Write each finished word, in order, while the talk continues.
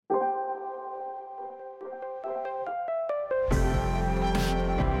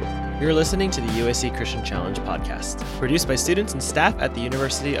You're listening to the USC Christian Challenge podcast. Produced by students and staff at the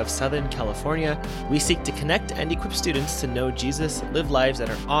University of Southern California, we seek to connect and equip students to know Jesus, live lives that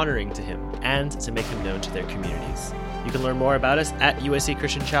are honoring to him, and to make him known to their communities. You can learn more about us at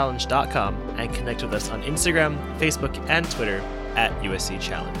uscchristianchallenge.com and connect with us on Instagram, Facebook, and Twitter at USC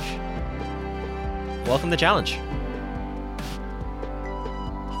Challenge. Welcome to Challenge.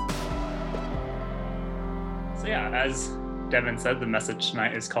 So as Devin said, the message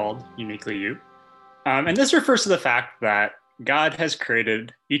tonight is called Uniquely You. And this refers to the fact that God has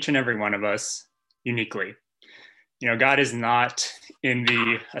created each and every one of us uniquely. You know, God is not in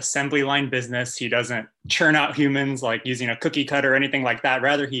the assembly line business. He doesn't churn out humans like using a cookie cutter or anything like that.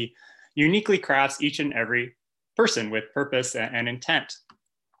 Rather, he uniquely crafts each and every person with purpose and intent.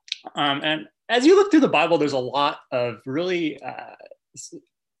 And as you look through the Bible, there's a lot of really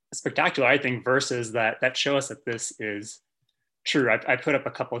spectacular, I think, verses that show us that this is true. I put up a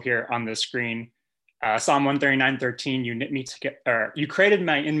couple here on the screen. Psalm 139:13, you knit me together, you created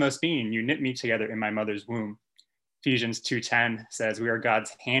my inmost being, you knit me together in my mother's womb. Ephesians 2:10 says we are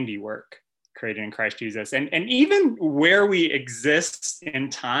God's handiwork, created in Christ Jesus. And even where we exist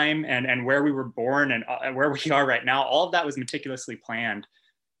in time and where we were born and where we are right now, all of that was meticulously planned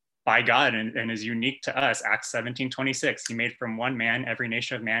by God and is unique to us. Acts 17:26, he made from one man every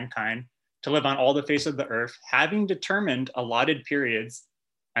nation of mankind to live on all the face of the earth, having determined allotted periods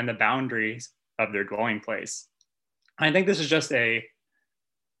and the boundaries of their dwelling place. I think this is just a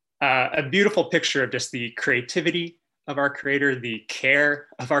beautiful picture of just the creativity of our Creator, the care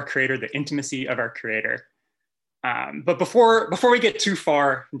of our Creator, the intimacy of our Creator. But before we get too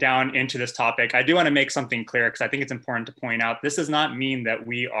far down into this topic, I do want to make something clear because I think it's important to point out this does not mean that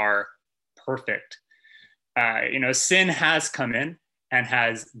we are perfect. Sin has come in and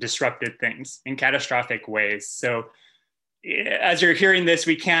has disrupted things in catastrophic ways. So as you're hearing this,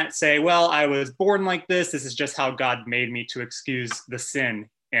 we can't say, well, I was born like this. This is just how God made me to excuse the sin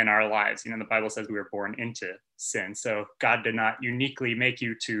in our lives. The Bible says we were born into sin. So God did not uniquely make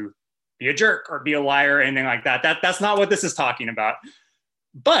you to be a jerk or be a liar or anything like that. That's not what this is talking about.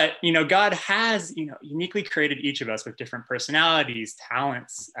 But, God has, uniquely created each of us with different personalities,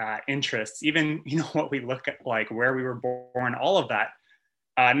 talents, interests, even, what we look at, like where we were born, all of that.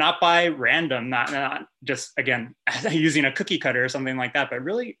 Not by random, not just, again, using a cookie cutter or something like that, but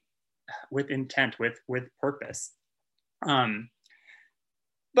really with intent, with purpose. But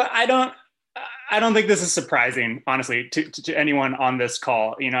I don't think this is surprising, honestly, to anyone on this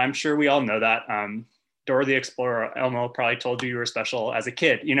call. I'm sure we all know that. Dora the Explorer, Elmo probably told you were special as a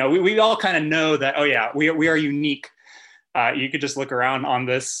kid. We all kind of know that, oh yeah, we are unique. You could just look around on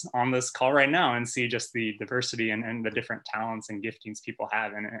this call right now and see just the diversity and the different talents and giftings people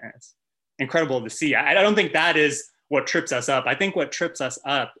have. And it's incredible to see. I don't think that is what trips us up. I think what trips us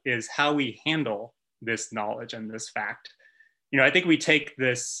up is how we handle this knowledge and this fact. I think we take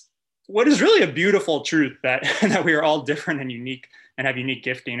this, what is really a beautiful truth that we are all different and unique and have unique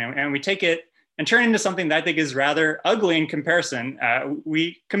gifting. And we take it and turn it into something that I think is rather ugly in comparison.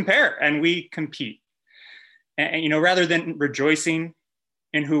 We compare and we compete. And, rather than rejoicing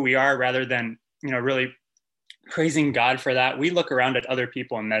in who we are, rather than, really praising God for that, we look around at other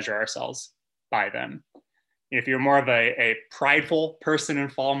people and measure ourselves by them. If you're more of a prideful person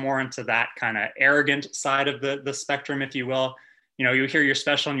and fall more into that kind of arrogant side of the spectrum, if you will, you hear you're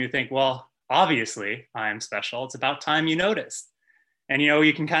special and you think, well, obviously I'm special. It's about time you noticed. And,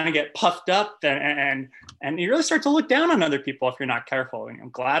 you can kind of get puffed up and you really start to look down on other people if you're not careful. And I'm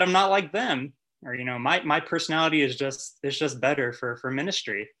glad I'm not like them. Or, my personality is just better for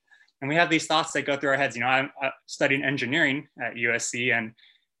ministry. And we have these thoughts that go through our heads. I'm studying engineering at USC, and,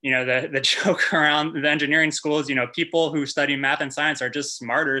 the joke around the engineering school is, people who study math and science are just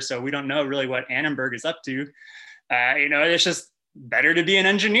smarter. So we don't know really what Annenberg is up to. It's just better to be an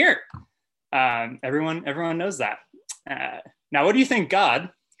engineer. Everyone knows that. Now, what do you think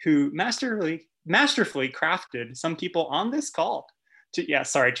God, who masterfully crafted some people on this call,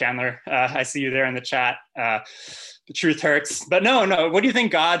 sorry, Chandler. I see you there in the chat. The truth hurts. But no. What do you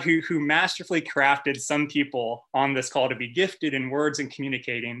think God, who masterfully crafted some people on this call to be gifted in words and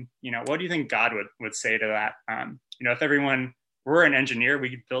communicating, what do you think God would say to that? If everyone were an engineer, we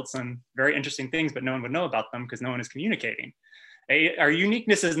could build some very interesting things, but no one would know about them because no one is communicating. Our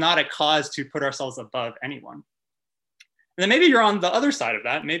uniqueness is not a cause to put ourselves above anyone. And then maybe you're on the other side of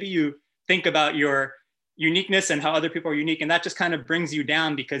that. Maybe you think about your uniqueness and how other people are unique, and that just kind of brings you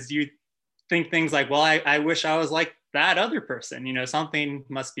down because you think things like, well, I wish I was like that other person, something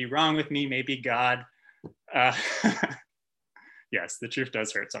must be wrong with me, maybe God. Yes, the truth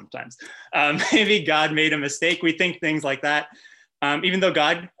does hurt sometimes. Maybe God made a mistake. We think things like that. Even though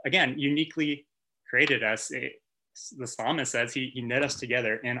God, again, uniquely created us, the psalmist says he knit us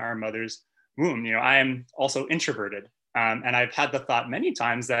together in our mother's womb. I am also introverted. And I've had the thought many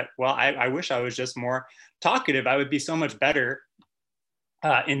times that, well, I wish I was just more talkative. I would be so much better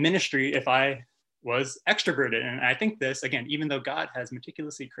in ministry if I was extroverted. And I think this, again, even though God has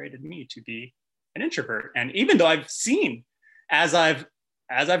meticulously created me to be an introvert, and even though I've seen as I've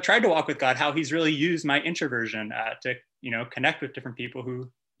tried to walk with God, how he's really used my introversion to, connect with different people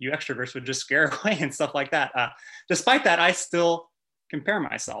who you extroverts would just scare away and stuff like that. Despite that, I still compare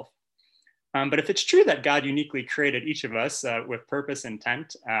myself. But if it's true that God uniquely created each of us with purpose,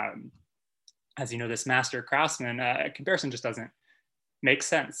 intent, as this master craftsman, comparison just doesn't make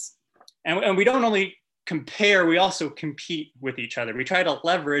sense. And we don't only compare, we also compete with each other. We try to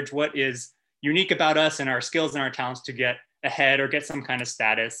leverage what is unique about us and our skills and our talents to get ahead or get some kind of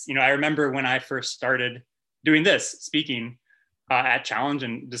status. I remember when I first started doing this, speaking at Challenge,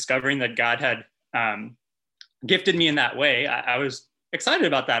 and discovering that God had gifted me in that way. I was excited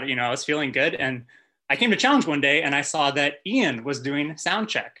about that. I was feeling good. And I came to Challenge one day and I saw that Ian was doing sound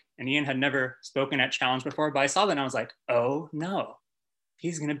check. And Ian had never spoken at Challenge before, but I saw that and I was like, oh no,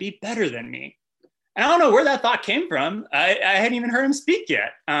 he's going to be better than me. And I don't know where that thought came from. I hadn't even heard him speak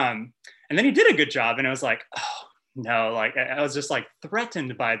yet. And then he did a good job. And I was like, oh no, I was just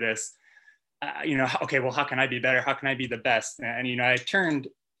threatened by this. Okay, well, how can I be better? How can I be the best? And I turned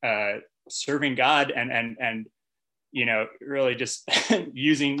serving God and really just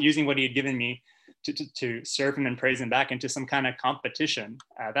using what he had given me to serve him and praise him back into some kind of competition.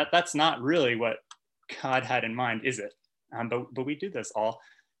 That's not really what God had in mind, is it? But we do this all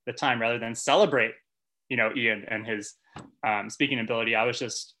the time rather than celebrate, Ian and his speaking ability. I was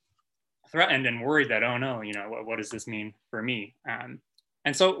just threatened and worried that, oh no, what does this mean for me?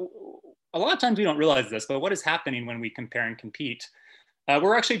 And so a lot of times we don't realize this, but what is happening when we compare and compete?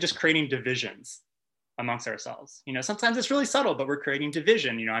 We're actually just creating divisions amongst ourselves. Sometimes it's really subtle, but we're creating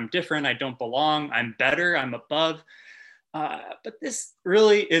division. I'm different, I don't belong, I'm better, I'm above. But this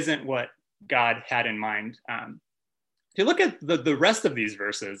really isn't what God had in mind. If you look at the rest of these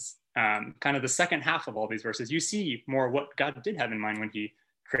verses, kind of the second half of all these verses, you see more what God did have in mind when he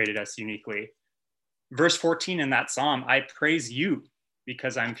created us uniquely. Verse 14 in that psalm, I praise you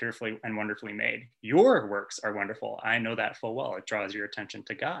because I'm fearfully and wonderfully made. Your works are wonderful. I know that full well. It draws your attention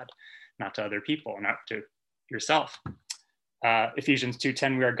to God, not to other people, not to yourself. Ephesians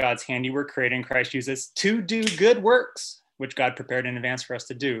 2:10, we are God's handiwork, created in Christ Jesus to do good works, which God prepared in advance for us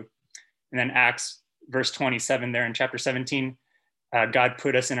to do. And then Acts verse 27 there in chapter 17, God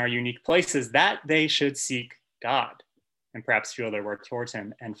put us in our unique places that they should seek God and perhaps feel their work towards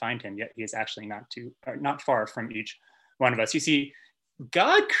him and find him, yet he is actually not far from each one of us. You see,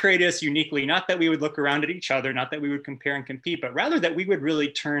 God created us uniquely, not that we would look around at each other, not that we would compare and compete, but rather that we would really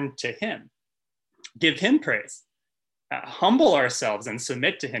turn to him, give him praise, humble ourselves and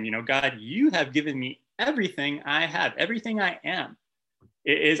submit to him. God, you have given me everything I have, everything I am.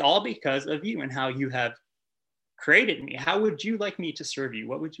 It is all because of you and how you have created me. How would you like me to serve you?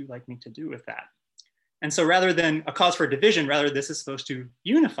 What would you like me to do with that? And so rather than a cause for division, rather this is supposed to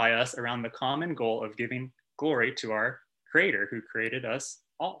unify us around the common goal of giving glory to our Creator who created us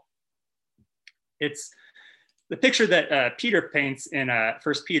all. It's the picture that Peter paints in 1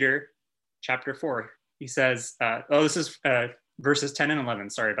 Peter chapter 4. He says, this is verses 10 and 11,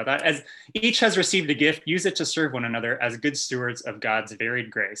 sorry about that. As each has received a gift, use it to serve one another as good stewards of God's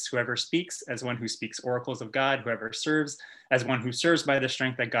varied grace. Whoever speaks as one who speaks oracles of God, whoever serves as one who serves by the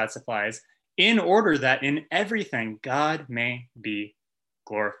strength that God supplies, in order that in everything God may be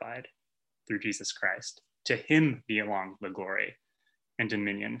glorified through Jesus Christ. To him belong the glory and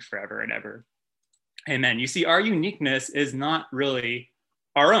dominion forever and ever. Amen. You see, our uniqueness is not really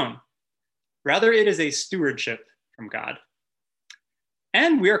our own. Rather, it is a stewardship from God.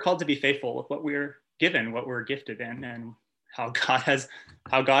 And we are called to be faithful with what we're given, what we're gifted in, and how God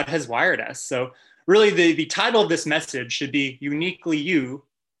has wired us. So really the title of this message should be Uniquely You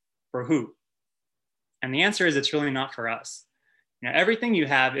for Who? And the answer is it's really not for us. Everything you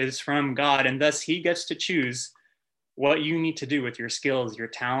have is from God, and thus he gets to choose what you need to do with your skills, your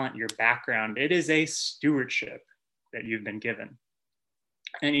talent, your background. It is a stewardship that you've been given.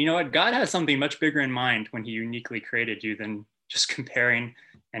 And you know what? God has something much bigger in mind when he uniquely created you than just comparing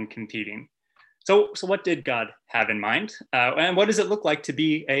and competing. So what did God have in mind? And what does it look like to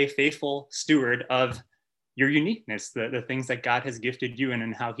be a faithful steward of your uniqueness, the things that God has gifted you in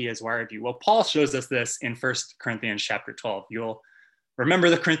and how he has wired you? Well, Paul shows us this in 1 Corinthians chapter 12. You'll remember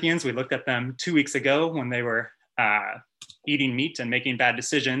the Corinthians. We looked at them 2 weeks ago when they were eating meat and making bad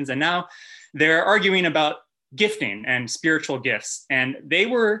decisions. And now they're arguing about gifting and spiritual gifts. And they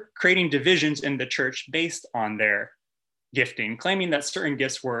were creating divisions in the church based on their gifting, claiming that certain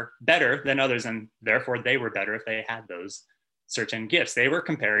gifts were better than others, and therefore they were better if they had those certain gifts. They were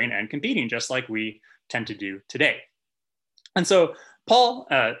comparing and competing, just like we tend to do today. And so Paul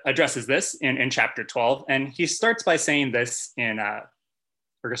addresses this in chapter 12, and he starts by saying this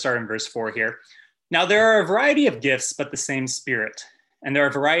we're going to start in verse 4 here. Now there are a variety of gifts, but the same Spirit. And there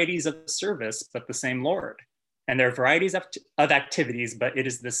are varieties of service, but the same Lord. And there are varieties of activities, but it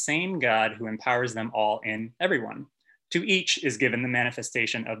is the same God who empowers them all in everyone. To each is given the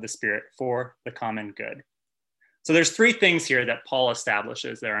manifestation of the Spirit for the common good. So there's three things here that Paul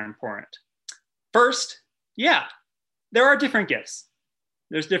establishes that are important. First, there are different gifts.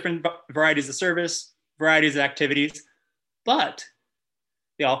 There's different varieties of service, varieties of activities, but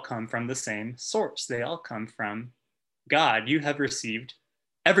they all come from the same source. They all come from God. You have received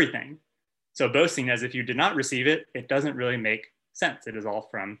everything. So boasting as if you did not receive it, it doesn't really make sense. It is all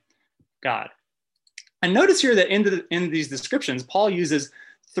from God. And notice here that in these descriptions, Paul uses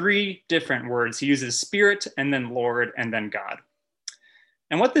three different words. He uses Spirit, and then Lord, and then God.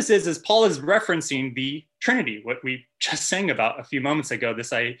 And what this is Paul is referencing the Trinity, what we just sang about a few moments ago,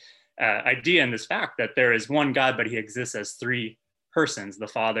 this idea and this fact that there is one God, but he exists as three persons, the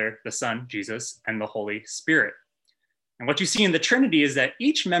Father, the Son, Jesus, and the Holy Spirit. And what you see in the Trinity is that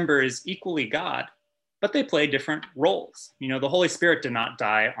each member is equally God, but they play different roles. You know, the Holy Spirit did not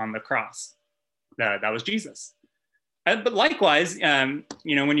die on the cross. That was Jesus. But likewise, when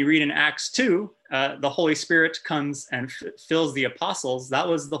you read in Acts 2, the Holy Spirit comes and fills the apostles. That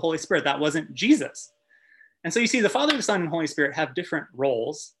was the Holy Spirit. That wasn't Jesus. And so you see the Father, the Son, and Holy Spirit have different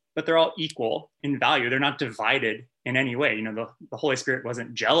roles, but they're all equal in value. They're not divided in any way. You know, the Holy Spirit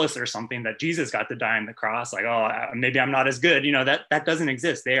wasn't jealous or something that Jesus got to die on the cross, like, oh, maybe I'm not as good. You know, that doesn't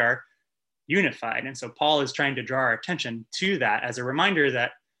exist. They are unified. And so Paul is trying to draw our attention to that as a reminder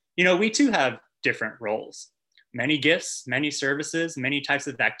that, you know, we too have different roles, many gifts, many services, many types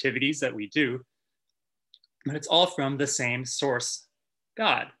of activities that we do, but it's all from the same source,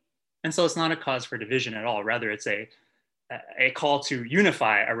 God. And so it's not a cause for division at all. Rather, it's a call to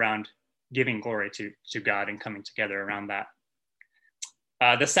unify around giving glory to God and coming together around that.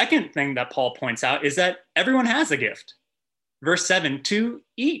 The second thing that Paul points out is that everyone has a gift. Verse 7, to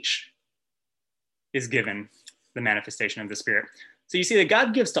each is given the manifestation of the Spirit. So you see that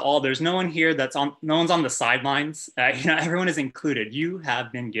God gives to all. There's no one here no one's on the sidelines. Everyone is included. You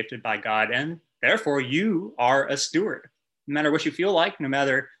have been gifted by God, and therefore you are a steward. No matter what you feel like, no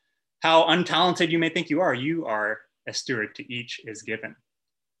matter how untalented you may think you are a steward. To each is given.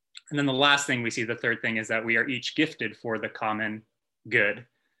 And then the last thing we see, the third thing, is that we are each gifted for the common good.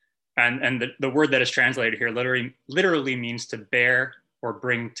 And the word that is translated here literally means to bear or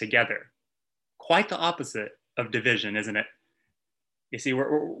bring together. Quite the opposite of division, isn't it? You see,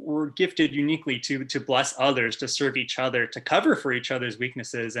 we're gifted uniquely to bless others, to serve each other, to cover for each other's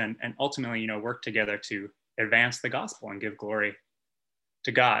weaknesses, and ultimately, work together to advance the gospel and give glory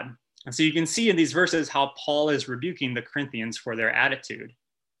to God. And so you can see in these verses how Paul is rebuking the Corinthians for their attitude.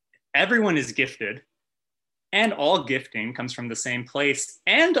 Everyone is gifted, and all gifting comes from the same place,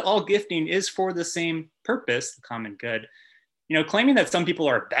 and all gifting is for the same purpose, the common good. Claiming that some people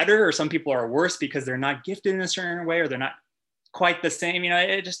are better or some people are worse because they're not gifted in a certain way or they're not quite the same,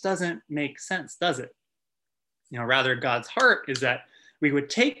 it just doesn't make sense, does it? Rather, God's heart is that we would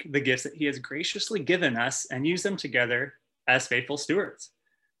take the gifts that he has graciously given us and use them together as faithful stewards,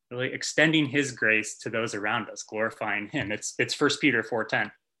 really extending his grace to those around us, glorifying him. It's 1 Peter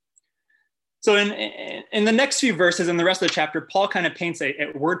 4:10. So in the next few verses and the rest of the chapter, Paul kind of paints a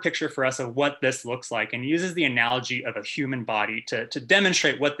word picture for us of what this looks like and uses the analogy of a human body to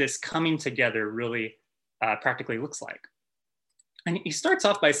demonstrate what this coming together really practically looks like. And he starts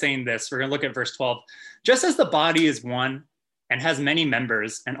off by saying this. We're going to look at verse 12. Just as the body is one and has many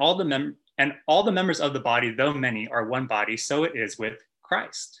members, and all the members of the body, though many, are one body, so it is with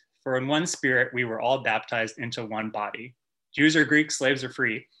Christ. For in one Spirit we were all baptized into one body. Jews or Greeks, slaves or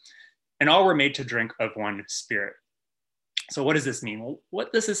free, and all were made to drink of one Spirit. So what does this mean? Well,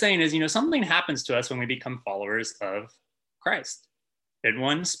 what this is saying is, something happens to us when we become followers of Christ. In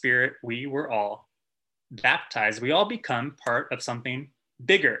one Spirit we were all baptized. We all become part of something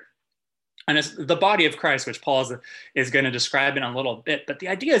bigger. And it's the body of Christ, which Paul is going to describe in a little bit. But the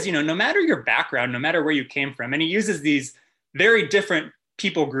idea is, no matter your background, no matter where you came from, and he uses these very different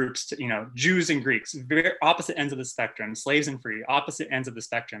people groups, to, Jews and Greeks, very opposite ends of the spectrum, slaves and free, opposite ends of the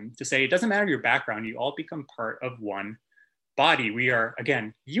spectrum, to say it doesn't matter your background, you all become part of one body. We are,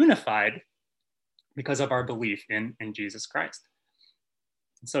 again, unified because of our belief in Jesus Christ.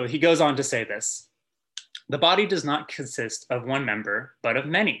 So he goes on to say this. The body does not consist of one member, but of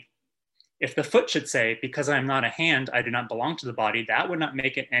many. If the foot should say, because I am not a hand, I do not belong to the body, that would not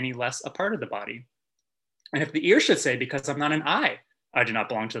make it any less a part of the body. And if the ear should say, because I'm not an eye, I do not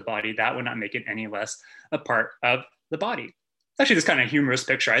belong to the body, that would not make it any less a part of the body. It's actually this kind of humorous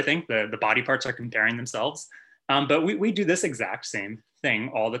picture, I think. The body parts are comparing themselves. But we do this exact same thing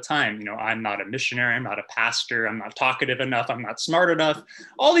all the time. You know, I'm not a missionary, I'm not a pastor, I'm not talkative enough, I'm not smart enough.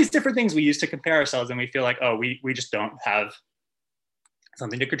 All these different things we use to compare ourselves, and we feel like, oh, we just don't have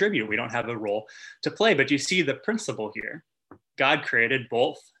something to contribute. We don't have a role to play. But you see the principle here. God created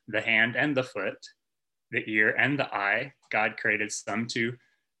both the hand and the foot, the ear and the eye. God created some to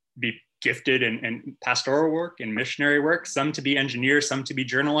be gifted in pastoral work and missionary work, some to be engineers, some to be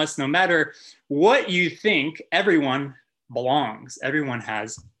journalists. No matter what you think, everyone belongs. Everyone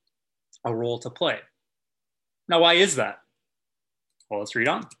has a role to play. Now, why is that? Well, let's read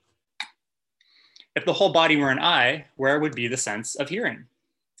on. If the whole body were an eye, where would be the sense of hearing?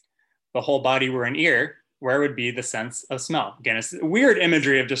 The whole body were an ear, where would be the sense of smell? Again, it's weird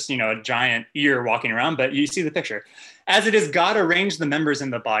imagery of just, you know, a giant ear walking around, but you see the picture. As it is, God arranged the members in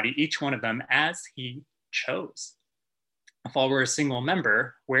the body, each one of them as he chose. If all were a single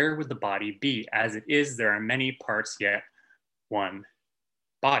member, where would the body be? As it is, there are many parts, yet one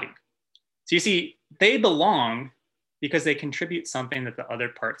body. So you see, they belong because they contribute something that the other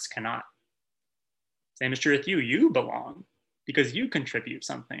parts cannot. Same is true with you. You belong because you contribute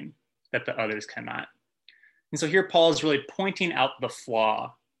something that the others cannot. And so here Paul is really pointing out the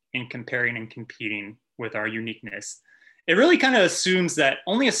flaw in comparing and competing with our uniqueness. It really kind of assumes that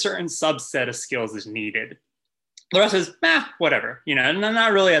only a certain subset of skills is needed. The rest is, whatever, you know,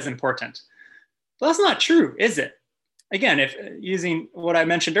 not really as important. But that's not true, is it? Again, if using what I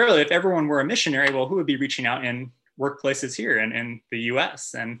mentioned earlier, if everyone were a missionary, well, who would be reaching out in workplaces here in the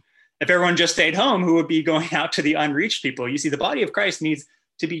US? And if everyone just stayed home, who would be going out to the unreached people? You see, the body of Christ needs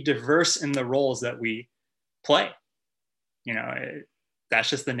to be diverse in the roles that we play. You know, that's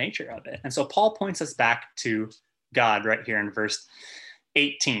just the nature of it. And so Paul points us back to God right here in verse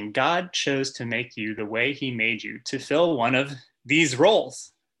 18. God chose to make you the way he made you to fill one of these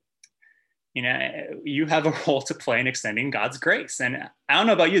roles. You know, you have a role to play in extending God's grace. And I don't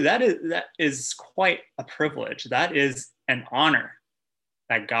know about you, that is quite a privilege. That is an honor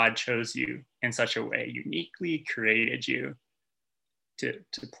that God chose you in such a way, uniquely created you to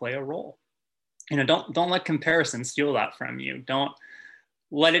play a role. You know, don't let comparison steal that from you. Don't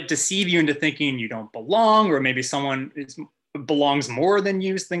let it deceive you into thinking you don't belong, or maybe someone belongs more than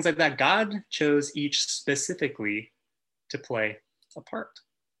you, things like that. God chose each specifically to play a part.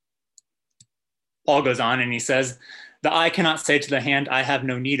 Paul goes on and he says, the eye cannot say to the hand, I have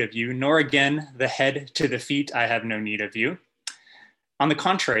no need of you, nor again the head to the feet, I have no need of you. On the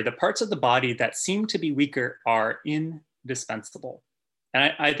contrary, the parts of the body that seem to be weaker are indispensable.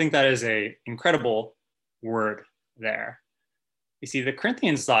 And I think that is an incredible word there. You see, the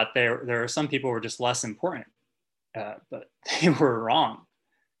Corinthians thought there are some people who were just less important, but they were wrong.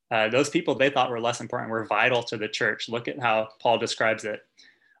 Those people they thought were less important were vital to the church. Look at how Paul describes it.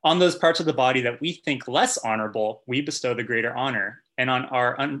 On those parts of the body that we think less honorable, we bestow the greater honor, and on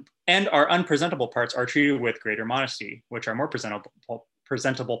our unpresentable parts are treated with greater modesty, which our more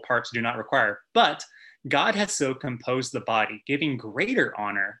presentable parts do not require. But God has so composed the body, giving greater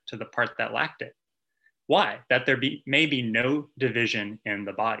honor to the part that lacked it. Why? That there may be no division in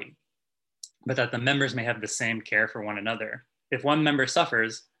the body, but that the members may have the same care for one another. If one member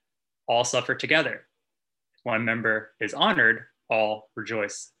suffers, all suffer together. If one member is honored, all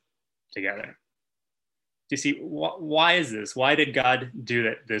rejoice together. You see, why is this? Why did God do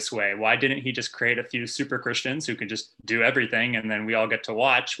it this way? Why didn't he just create a few super Christians who can just do everything and then we all get to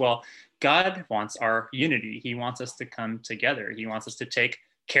watch? Well, God wants our unity. He wants us to come together. He wants us to take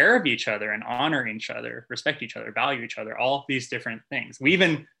care of each other and honor each other, respect each other, value each other, all these different things. We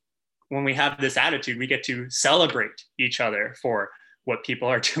even, when we have this attitude, we get to celebrate each other for what people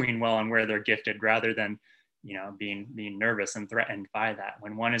are doing well and where they're gifted, rather than, you know, being nervous and threatened by that.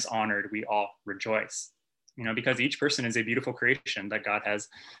 When one is honored, we all rejoice, you know, because each person is a beautiful creation that God has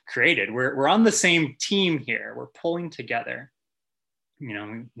created. We're on the same team here. We're pulling together. You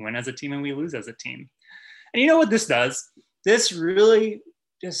know, we win as a team and we lose as a team. And you know what this does? This really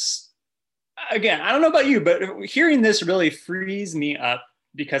just, again, I don't know about you, but hearing this really frees me up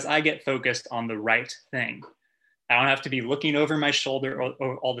because I get focused on the right thing. I don't have to be looking over my shoulder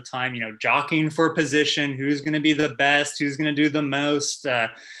all the time, you know, jockeying for position, who's going to be the best, who's going to do the most,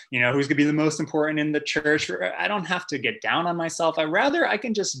 you know, who's going to be the most important in the church. I don't have to get down on myself. I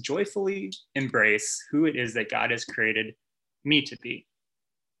can just joyfully embrace who it is that God has created me to be.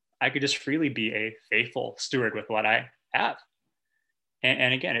 I could just freely be a faithful steward with what I have.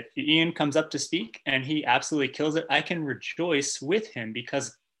 And again, if Ian comes up to speak and he absolutely kills it, I can rejoice with him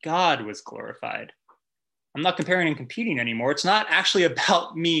because God was glorified. I'm not comparing and competing anymore. It's not actually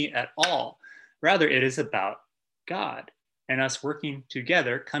about me at all. Rather, it is about God and us working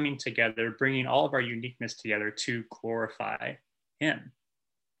together, coming together, bringing all of our uniqueness together to glorify him.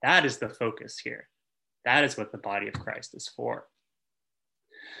 That is the focus here. That is what the body of Christ is for.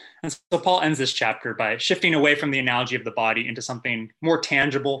 And so Paul ends this chapter by shifting away from the analogy of the body into something more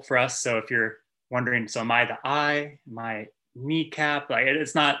tangible for us. So if you're wondering, so am I the eye, my kneecap? Like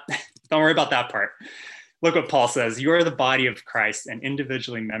it's not, don't worry about that part. Look what Paul says. You are the body of Christ and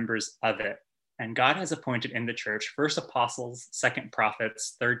individually members of it. And God has appointed in the church first apostles, second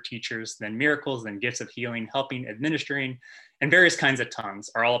prophets, third teachers, then miracles, then gifts of healing, helping, administering, and various kinds of tongues.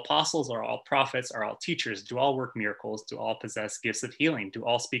 Are all apostles? Are all prophets? Are all teachers? Do all work miracles? Do all possess gifts of healing? Do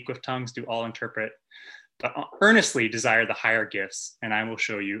all speak with tongues? Do all interpret? But earnestly desire the higher gifts, and I will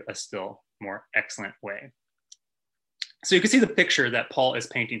show you a still more excellent way. So you can see the picture that Paul is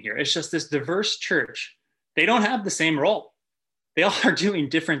painting here. It's just this diverse church. They don't have the same role. They all are doing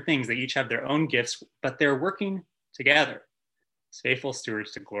different things. They each have their own gifts, but they're working together as faithful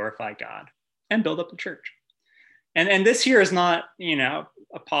stewards to glorify God and build up the church. And this here is not,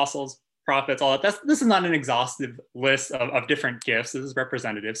 apostles, prophets, all that. This is not an exhaustive list of different gifts. This is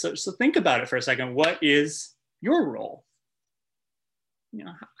representative. So think about it for a second. What is your role?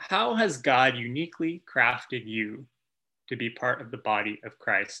 How has God uniquely crafted you to be part of the body of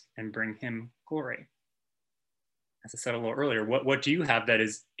Christ and bring him glory? As I said a little earlier, what do you have that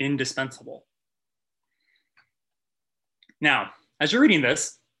is indispensable? Now, as you're reading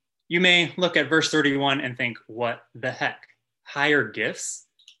this, you may look at verse 31 and think, what the heck? Higher gifts?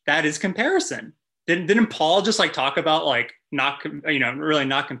 That is comparison. Didn't Paul just talk about really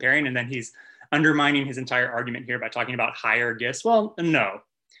not comparing, and then he's undermining his entire argument here by talking about higher gifts? Well, no.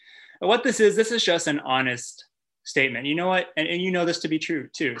 But what this is just an honest statement. You know what? And you know this to be true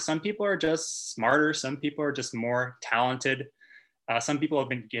too. Some people are just smarter. Some people are just more talented. Some people have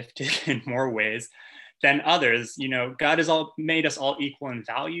been gifted in more ways than others. God has made us all equal in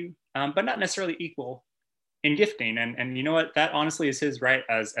value, but not necessarily equal in gifting. And you know what? That honestly is his right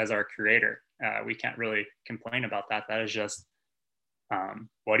as our creator. We can't really complain about that. That is just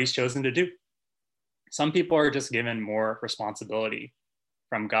what he's chosen to do. Some people are just given more responsibility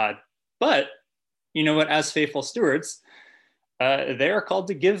from God, but you know what? As faithful stewards, they are called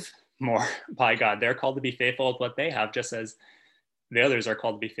to give more by God. They're called to be faithful with what they have, just as the others are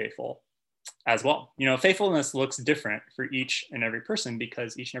called to be faithful as well. Faithfulness looks different for each and every person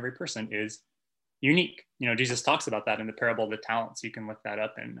because each and every person is unique. Jesus talks about that in the parable of the talents. You can look that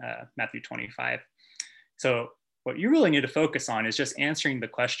up in Matthew 25. So what you really need to focus on is just answering the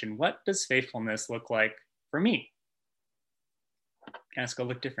question, what does faithfulness look like for me? And it's going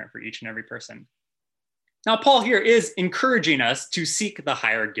to look different for each and every person. Now, Paul here is encouraging us to seek the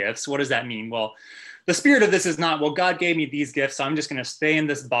higher gifts. What does that mean? Well, the spirit of this is not, well, God gave me these gifts, so I'm just going to stay in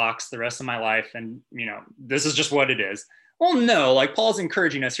this box the rest of my life, and, this is just what it is. Well, no, Paul's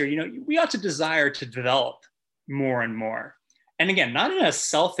encouraging us here, we ought to desire to develop more and more. And again, not in a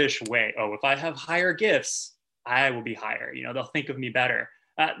selfish way. Oh, if I have higher gifts, I will be higher. They'll think of me better.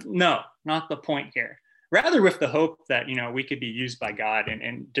 No, not the point here. Rather with the hope that, we could be used by God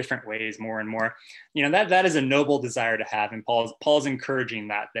in different ways more and more. That is a noble desire to have. And Paul's encouraging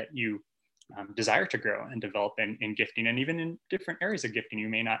that you desire to grow and develop in gifting, and even in different areas of gifting you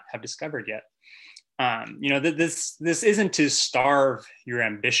may not have discovered yet. This isn't to starve your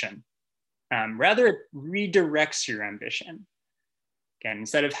ambition. Rather, it redirects your ambition. Again,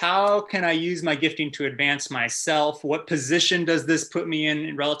 instead of how can I use my gifting to advance myself? What position does this put me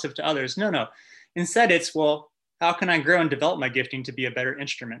in relative to others? No. Instead, it's, well, how can I grow and develop my gifting to be a better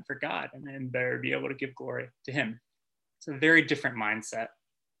instrument for God and better be able to give glory to him? It's a very different mindset.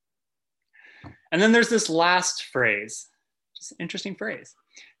 And then there's this last phrase, just an interesting phrase.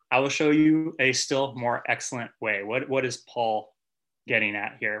 I will show you a still more excellent way. What is Paul getting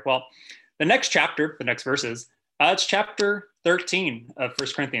at here? Well, the next chapter, the next verses, it's chapter 13 of 1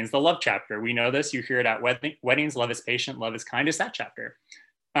 Corinthians, the love chapter. We know this. You hear it at weddings. Love is patient. Love is kind. It's that chapter.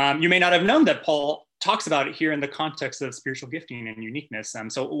 You may not have known that Paul talks about it here in the context of spiritual gifting and uniqueness.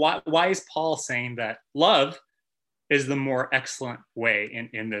 So why is Paul saying that love is the more excellent way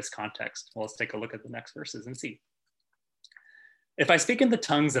in this context? Well, let's take a look at the next verses and see. If I speak in the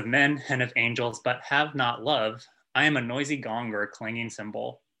tongues of men and of angels, but have not love, I am a noisy gong or a clanging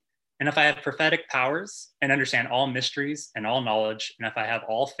cymbal. And if I have prophetic powers and understand all mysteries and all knowledge, and if I have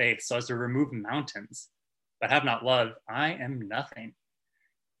all faith so as to remove mountains, but have not love, I am nothing.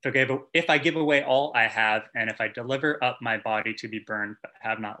 If I give away all I have, and if I deliver up my body to be burned, but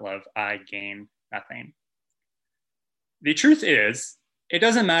have not love, I gain nothing. The truth is, it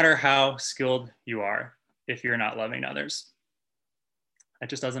doesn't matter how skilled you are if you're not loving others. It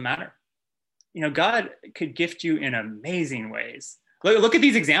just doesn't matter. God could gift you in amazing ways. Look at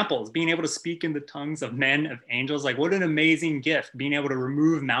these examples, being able to speak in the tongues of men, of angels. Like, what an amazing gift, being able to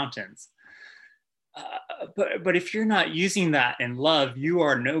remove mountains. But if you're not using that in love, you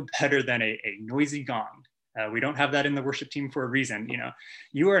are no better than a noisy gong. We don't have that in the worship team for a reason.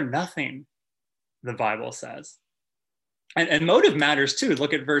 You are nothing, the Bible says. And motive matters too.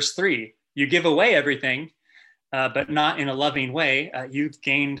 Look at verse 3. You give away everything, but not in a loving way. You've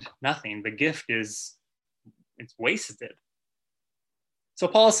gained nothing. The gift it's wasted. So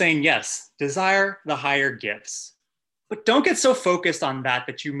Paul is saying, yes, desire the higher gifts, but don't get so focused on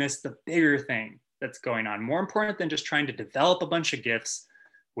that you miss the bigger thing that's going on. More important than just trying to develop a bunch of gifts,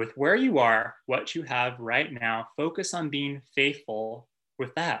 with where you are, what you have right now, focus on being faithful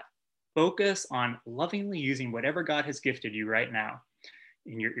with that. Focus on lovingly using whatever God has gifted you right now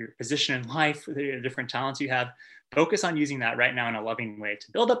in your position in life, the different talents you have. Focus on using that right now in a loving way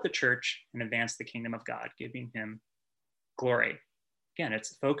to build up the church and advance the kingdom of God, giving him glory. Again,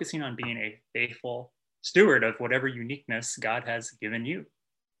 it's focusing on being a faithful steward of whatever uniqueness God has given you.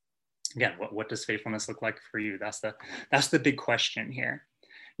 Again, what does faithfulness look like for you? That's the big question here.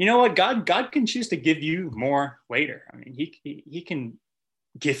 You know what? God can choose to give you more later. I mean, he can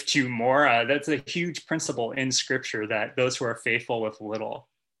gift you more. That's a huge principle in Scripture, that those who are faithful with little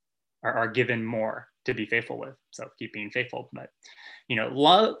are given more to be faithful with. So keep being faithful. But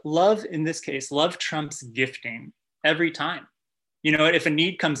love in this case, love trumps gifting every time. If a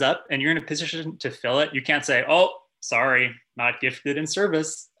need comes up and you're in a position to fill it, you can't say, "Oh, sorry, not gifted in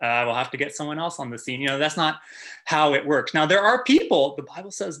service. We'll have to get someone else on the scene." That's not how it works. Now, there are people, the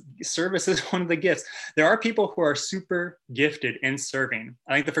Bible says service is one of the gifts. There are people who are super gifted in serving.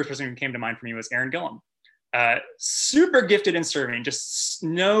 I think the first person who came to mind for me was Erin Gillum. Super gifted in serving, just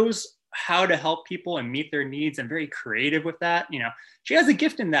knows how to help people and meet their needs, and very creative with that. She has a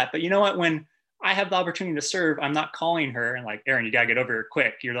gift in that. But you know what? When I have the opportunity to serve, I'm not calling her and like, "Erin, you got to get over here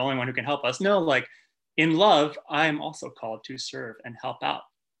quick. You're the only one who can help us." No, like, in love, I am also called to serve and help out.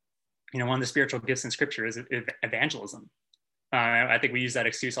 One of the spiritual gifts in Scripture is evangelism. I think we use that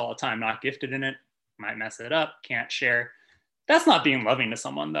excuse all the time. Not gifted in it, might mess it up, can't share. That's not being loving to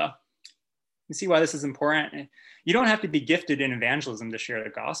someone, though. You see why this is important? You don't have to be gifted in evangelism to share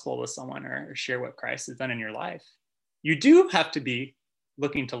the gospel with someone or share what Christ has done in your life. You do have to be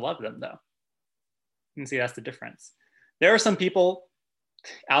looking to love them, though. You can see that's the difference. There are some people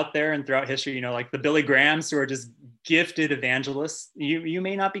out there and throughout history, like the Billy Grahams, who are just gifted evangelists. You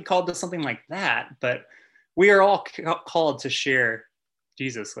may not be called to something like that, but we are all called to share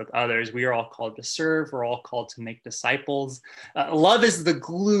Jesus with others. We are all called to serve. We're all called to make disciples. Love is the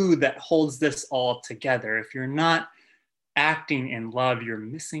glue that holds this all together. If you're not acting in love, you're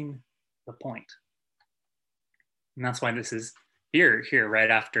missing the point. And that's why this is here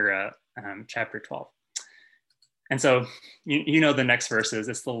right after chapter 12. And so, the next verses,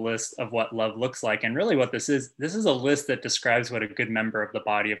 it's the list of what love looks like. And really what this is a list that describes what a good member of the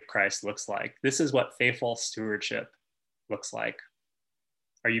body of Christ looks like. This is what faithful stewardship looks like.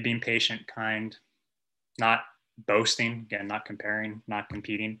 Are you being patient, kind, not boasting, again, not comparing, not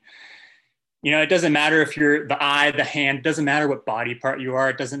competing? It doesn't matter if you're the eye, the hand, it doesn't matter what body part you are.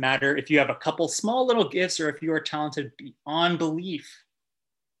 It doesn't matter if you have a couple small little gifts or if you are talented beyond belief.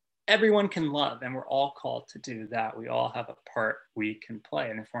 Everyone can love, and we're all called to do that. We all have a part we can play.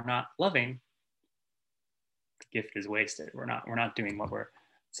 And if we're not loving, the gift is wasted. We're not doing what we're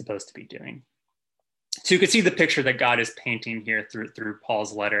supposed to be doing. So you can see the picture that God is painting here through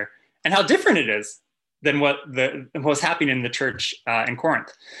Paul's letter, and how different it is than what was happening in the church in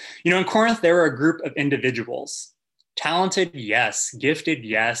Corinth. In Corinth, there were a group of individuals. Talented, yes. Gifted,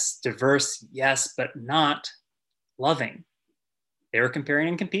 yes. Diverse, yes, but not loving. They were comparing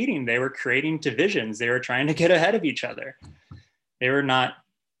and competing. They were creating divisions. They were trying to get ahead of each other. They're not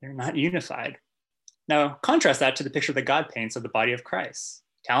unified. Now, contrast that to the picture that God paints of the body of Christ.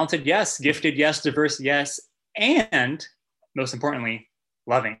 Talented, yes. Gifted, yes. Diverse, yes. And most importantly,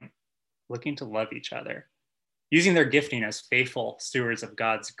 loving, looking to love each other, using their gifting as faithful stewards of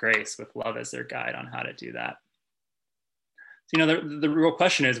God's grace with love as their guide on how to do that. So, the real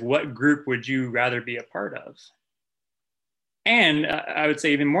question is, what group would you rather be a part of? And I would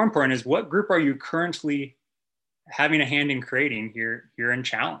say even more important is, what group are you currently having a hand in creating here in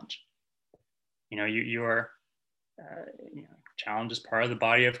Challenge? Your Challenge is part of the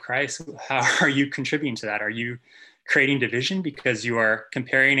body of Christ. How are you contributing to that? Are you creating division because you are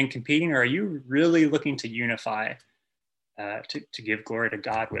comparing and competing, or are you really looking to unify, to give glory to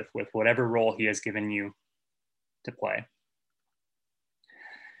God with whatever role he has given you to play?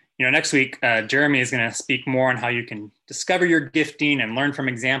 Next week, Jeremy is going to speak more on how you can discover your gifting and learn from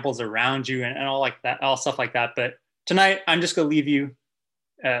examples around you and all like that, all stuff like that. But tonight, I'm just going to leave you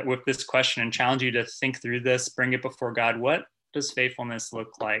with this question and challenge you to think through this, bring it before God. What does faithfulness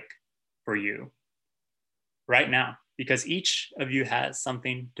look like for you right now? Because each of you has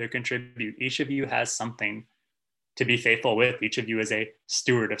something to contribute. Each of you has something to be faithful with. Each of you is a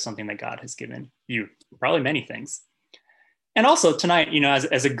steward of something that God has given you, probably many things. And also tonight,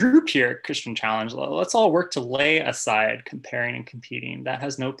 as a group here at Christian Challenge, let's all work to lay aside comparing and competing. That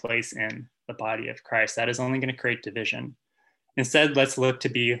has no place in the body of Christ. That is only going to create division. Instead, let's look to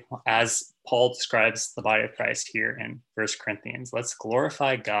be, as Paul describes the body of Christ here in 1 Corinthians, let's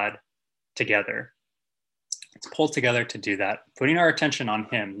glorify God together. Let's pull together to do that, putting our attention on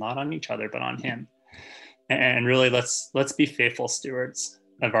him, not on each other, but on him. And really, let's be faithful stewards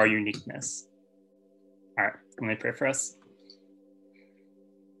of our uniqueness. All right, let me pray for us.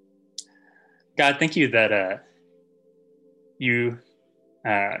 God, thank you that you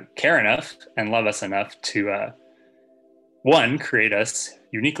care enough and love us enough to, one, create us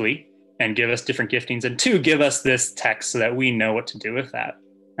uniquely and give us different giftings, and two, give us this text so that we know what to do with that.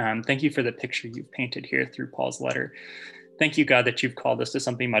 Thank you for the picture you've painted here through Paul's letter. Thank you, God, that you've called us to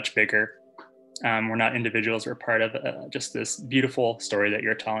something much bigger. We're not individuals, we're part of just this beautiful story that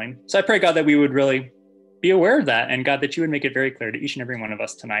you're telling. So I pray, God, that we would really be aware of that, and God, that you would make it very clear to each and every one of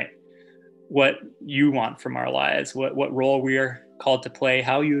us tonight what you want from our lives, what role we are called to play,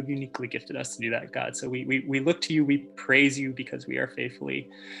 how you have uniquely gifted us to do that, God. So we look to you, we praise you because we are fearfully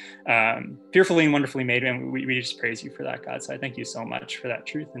and wonderfully made, and we just praise you for that, God. So I thank you so much for that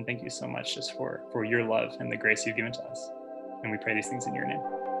truth, and thank you so much just for your love and the grace you've given to us. And we pray these things in your name.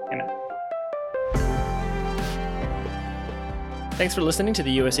 Amen. Thanks for listening to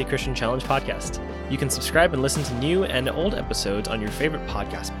the USA Christian Challenge podcast. You can subscribe and listen to new and old episodes on your favorite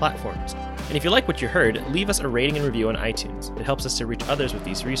podcast platforms. And if you like what you heard, leave us a rating and review on iTunes. It helps us to reach others with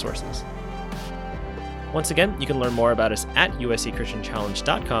these resources. Once again, you can learn more about us at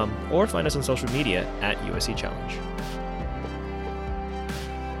usachristianchallenge.com or find us on social media at USC Challenge.